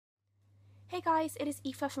Hey guys, it is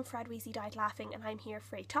Aoife from Fred Weasley Died Laughing and I'm here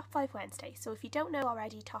for a Top 5 Wednesday. So if you don't know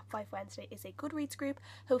already, Top 5 Wednesday is a Goodreads group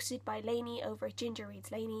hosted by Lainey over at Ginger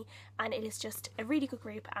Reads Lainey, and it is just a really good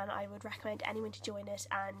group and I would recommend anyone to join it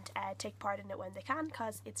and take part in it when they can,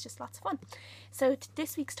 because it's just lots of fun. So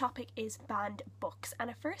this week's topic is banned books, and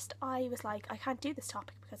at first I was like, I can't do this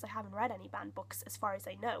topic because I haven't read any banned books as far as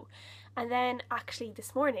I know. And then actually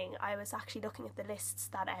this morning I was actually looking at the lists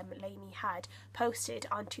that Lainey had posted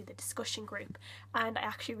onto the discussion group, and I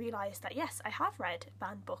actually realised that yes, I have read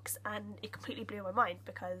banned books, and it completely blew my mind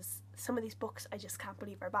because some of these books I just can't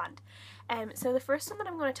believe are banned. So the first one that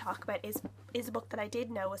I'm going to talk about is a book that I did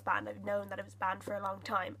know was banned. I've known that it was banned for a long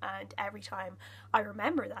time, and every time I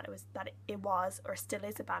remember that it was or still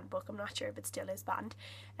is a banned book. I'm not sure if it still is banned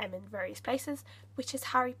in various places, which is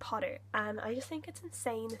Harry Potter. And I just think it's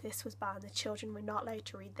insane that this was banned, that children were not allowed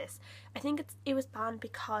to read this. I think it was banned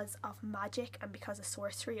because of magic and because of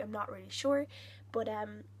sorcery. I'm not really sure, but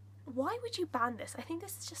why would you ban this? I think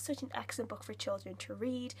this is just such an excellent book for children to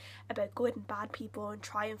read, about good and bad people and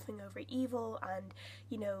triumphing over evil, and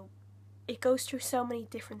you know, it goes through so many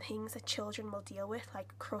different things that children will deal with,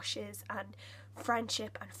 like crushes and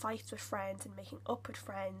friendship and fights with friends and making up with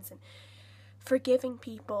friends and forgiving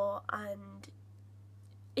people, and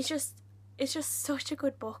it's just such a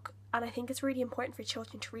good book. And I think it's really important for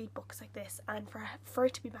children to read books like this, and for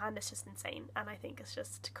it to be banned is just insane, and I think it's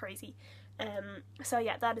just crazy. So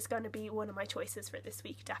yeah, that is going to be one of my choices for this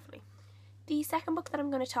week, definitely. The second book that I'm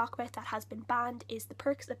going to talk about that has been banned is The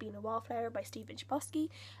Perks of Being a Wallflower by Chbosky.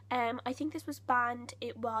 I think this was banned.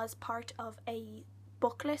 It was part of a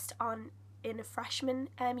book list in a freshman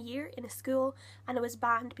year in a school, and it was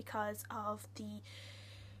banned because of the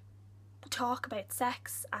talk about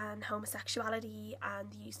sex and homosexuality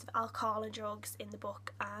and the use of alcohol and drugs in the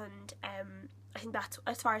book, and I think that's,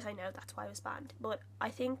 as far as I know, that's why it was banned. But I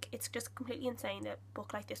think it's just completely insane that a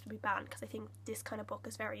book like this would be banned, because I think this kind of book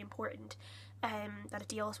is very important, that it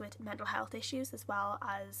deals with mental health issues as well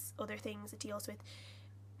as other things. It deals with,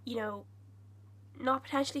 you know, not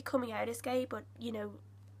potentially coming out as gay, but you know,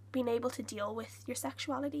 being able to deal with your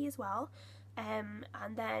sexuality as well, and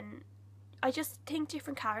then I just think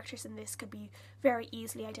different characters in this could be very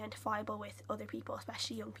easily identifiable with other people,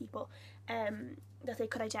 especially young people, that they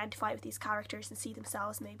could identify with these characters and see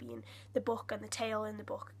themselves maybe in the book, and the tale in the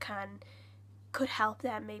book could help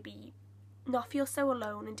them maybe not feel so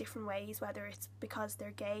alone in different ways, whether it's because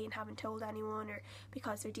they're gay and haven't told anyone, or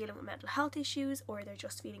because they're dealing with mental health issues, or they're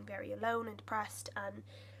just feeling very alone and depressed. And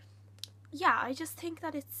yeah, I just think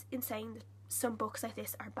that it's insane that some books like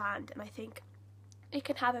this are banned, and I think it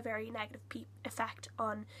can have a very negative effect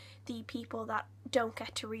on the people that don't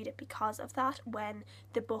get to read it because of that, when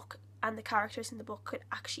the book and the characters in the book could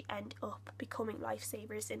actually end up becoming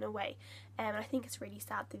lifesavers in a way. And I think it's really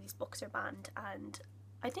sad that these books are banned, and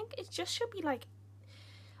I think it just should be like,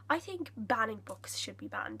 I think banning books should be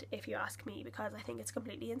banned, if you ask me, because I think it's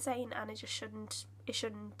completely insane and it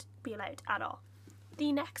shouldn't be allowed at all.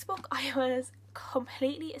 The next book, I was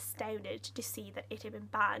completely astounded to see that it had been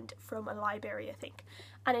banned from a library, I think,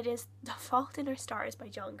 and it is The Fault in Our Stars by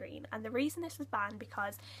John Green. And the reason this was banned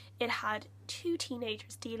because it had two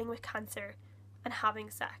teenagers dealing with cancer and having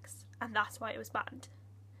sex, and that's why it was banned.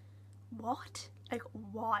 What? Like,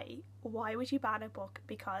 why? Why would you ban a book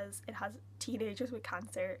because it has teenagers with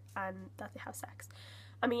cancer and that they have sex?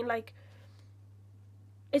 I mean, like,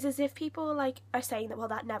 it's as if people like are saying that, well,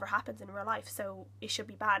 that never happens in real life, so it should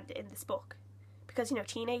be banned in this book. Because, you know,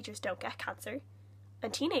 teenagers don't get cancer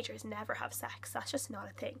and teenagers never have sex. That's just not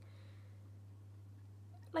a thing.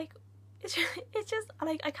 Like, it's just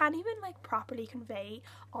like, I can't even like properly convey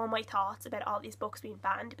all my thoughts about all these books being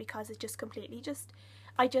banned, because it just completely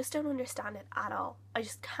I just don't understand it at all. I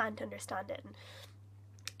just can't understand it, and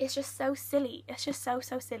it's just so silly. It's just so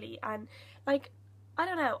silly. And like, I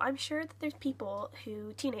don't know, I'm sure that there's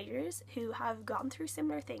teenagers who have gone through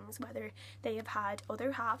similar things, whether they have had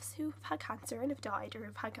other halves who've had cancer and have died, or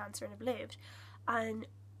have had cancer and have lived, and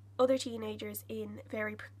other teenagers in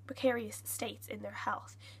very precarious states in their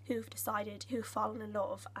health who've fallen in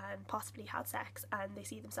love and possibly had sex, and they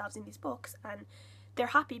see themselves in these books and they're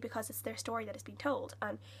happy because it's their story that is being told.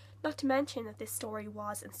 And not to mention that this story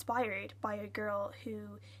was inspired by a girl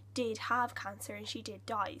who did have cancer and she did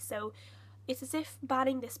die, so it's as if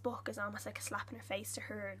banning this book is almost like a slap in her face to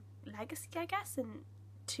her legacy, I guess, and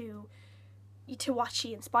to what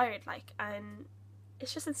she inspired, like, and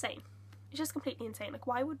it's just insane. It's just completely insane. Like,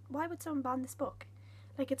 why would someone ban this book?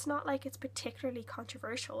 Like, it's not like it's particularly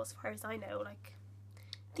controversial as far as I know. Like,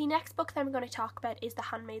 The next book that I'm going to talk about is The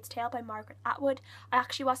Handmaid's Tale by Margaret Atwood. I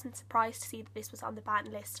actually wasn't surprised to see that this was on the banned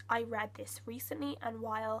list. I read this recently, and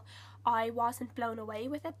while I wasn't blown away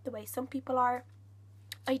with it the way some people are,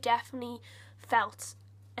 I definitely felt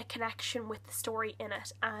a connection with the story in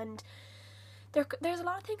it, and there's a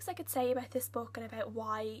lot of things I could say about this book and about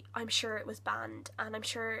why I'm sure it was banned, and I'm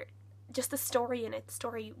sure just the story in it,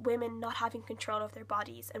 women not having control of their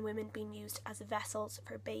bodies and women being used as vessels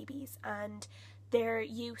for babies, and their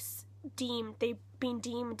use they've been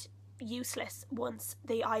deemed useless once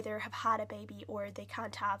they either have had a baby or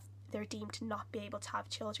they're deemed to not be able to have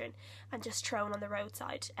children and just thrown on the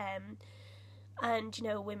roadside, and you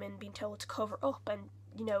know, women being told to cover up and,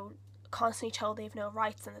 you know, constantly told they have no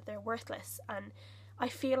rights and that they're worthless. And I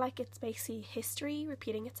feel like it's basically history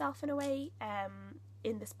repeating itself in a way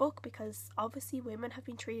in this book, because obviously women have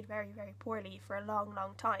been treated very, very poorly for a long,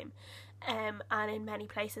 long time, and in many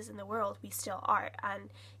places in the world we still are, and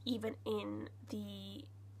even in the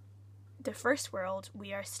first world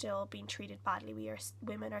we are still being treated badly.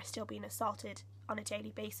 Women are still being assaulted on a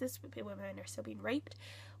daily basis, women are still being raped,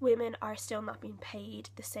 women are still not being paid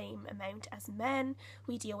the same amount as men,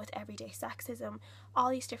 we deal with everyday sexism, all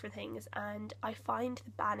these different things. And I find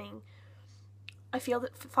the banning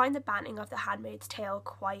of The Handmaid's Tale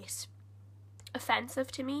quite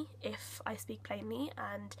offensive to me, if I speak plainly,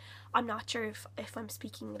 and I'm not sure if I'm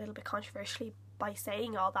speaking a little bit controversially by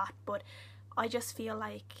saying all that, but I just feel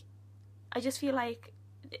like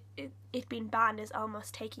it being banned is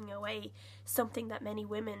almost taking away something that many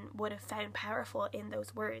women would have found powerful in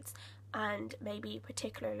those words, and maybe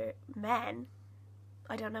particular men.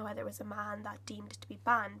 I don't know whether it was a man that deemed it to be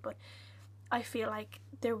banned, but I feel like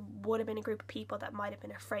there would have been a group of people that might have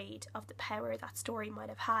been afraid of the power that story might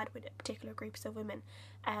have had with particular groups of women,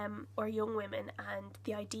 or young women, and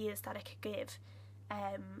the ideas that it could give.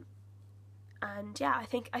 And yeah, I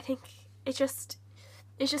think it's just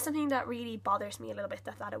something that really bothers me a little bit,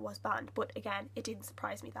 that it was banned. But again, it didn't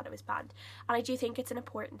surprise me that it was banned. And I do think it's an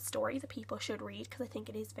important story that people should read, because I think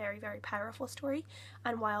it is very, very powerful story.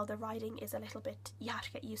 And while the writing is a little bit, you have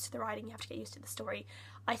to get used to the writing, you have to get used to the story,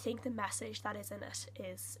 I think the message that is in it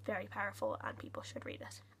is very powerful and people should read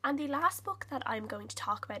it. And the last book that I'm going to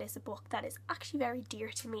talk about is a book that is actually very dear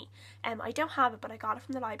to me. I don't have it, but I got it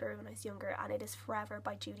from the library when I was younger, and it is Forever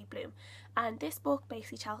by Judy Blume. And this book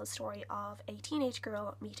basically tells the story of a teenage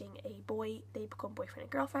girl meeting a boy. They become boyfriend and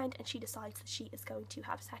girlfriend, and she decides that she is going to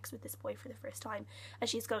have sex with this boy for the first time, and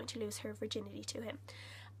she's going to lose her virginity to him.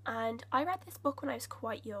 And I read this book when I was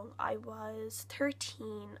quite young. I was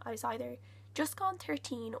 13. I was either just gone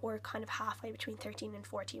 13 or kind of halfway between 13 and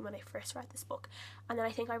 14 when I first read this book, and then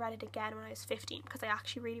I think I read it again when I was 15, because I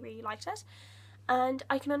actually really, really liked it. And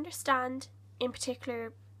I can understand in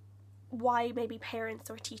particular why maybe parents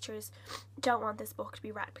or teachers don't want this book to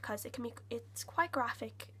be read, because it's quite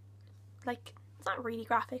graphic. Like, it's not really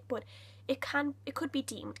graphic, but it could be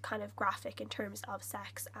deemed kind of graphic in terms of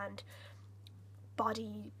sex and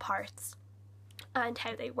body parts and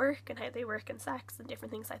how they work in sex and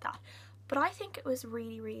different things like that. But I think it was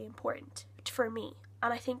really, really important for me,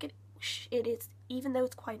 and I think it is, even though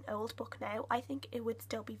it's quite an old book now, I think it would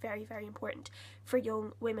still be very, very important for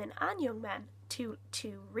young women and young men to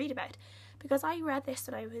read about, because I read this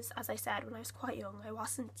when I was, as I said, when I was quite young. I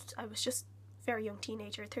was just very young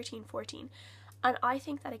teenager, 13, 14, and I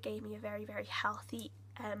think that it gave me a very, very healthy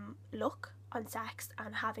look on sex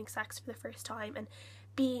and having sex for the first time and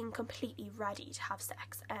being completely ready to have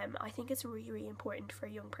sex. I think it's really, really important for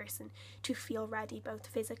a young person to feel ready both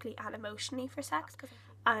physically and emotionally for sex.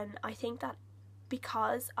 And I think that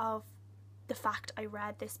because of the fact I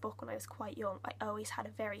read this book when I was quite young, I always had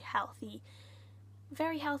a very healthy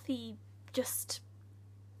just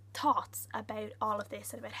thoughts about all of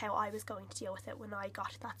this and about how I was going to deal with it when I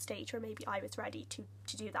got to that stage where maybe I was ready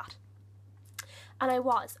to do that. And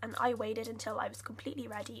I waited until I was completely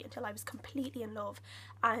ready, until I was completely in love,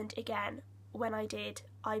 and again, when I did,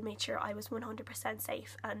 I made sure I was 100%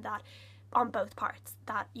 safe, and that on both parts,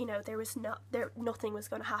 that, you know, nothing was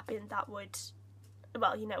going to happen that would,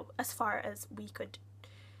 well, you know, as far as we could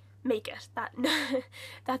make it, that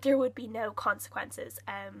that there would be no consequences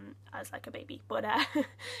as like a baby. But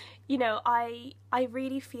you know, I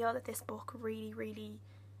really feel that this book really, really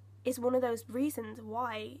is one of those reasons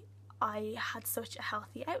why I had such a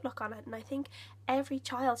healthy outlook on it. And I think every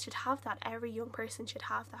child should have that, every young person should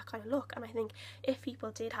have that kind of look. And I think if people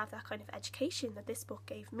did have that kind of education that this book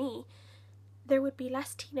gave me, there would be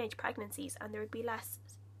less teenage pregnancies, and there would be less,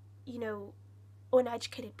 you know,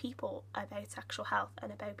 uneducated people about sexual health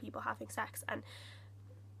and about people having sex. And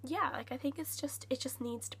yeah, like, I think it just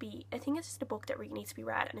needs to be, I think it's just a book that really needs to be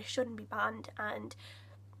read, and it shouldn't be banned. And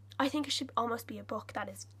I think it should almost be a book that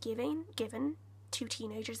is given to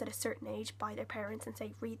teenagers at a certain age by their parents and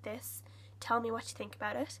say, read this, tell me what you think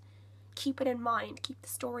about it, keep it in mind, keep the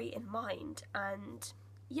story in mind. And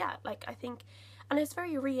yeah, like, I think, and it's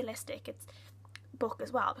very realistic, it's book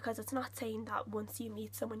as well, because it's not saying that once you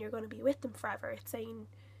meet someone you're going to be with them forever. It's saying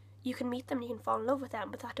you can meet them, you can fall in love with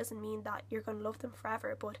them, but that doesn't mean that you're going to love them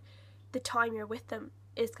forever. But the time you're with them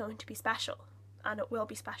is going to be special, and it will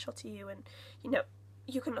be special to you, and you know,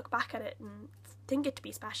 you can look back at it and think it to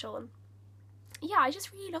be special. And yeah, I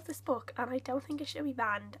just really love this book, and I don't think it should be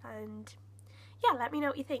banned. And yeah, let me know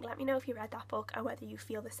what you think. Let me know if you read that book and whether you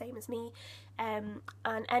feel the same as me, and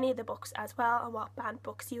any of the books as well, and what banned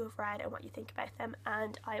books you have read and what you think about them.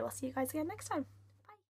 And I will see you guys again next time.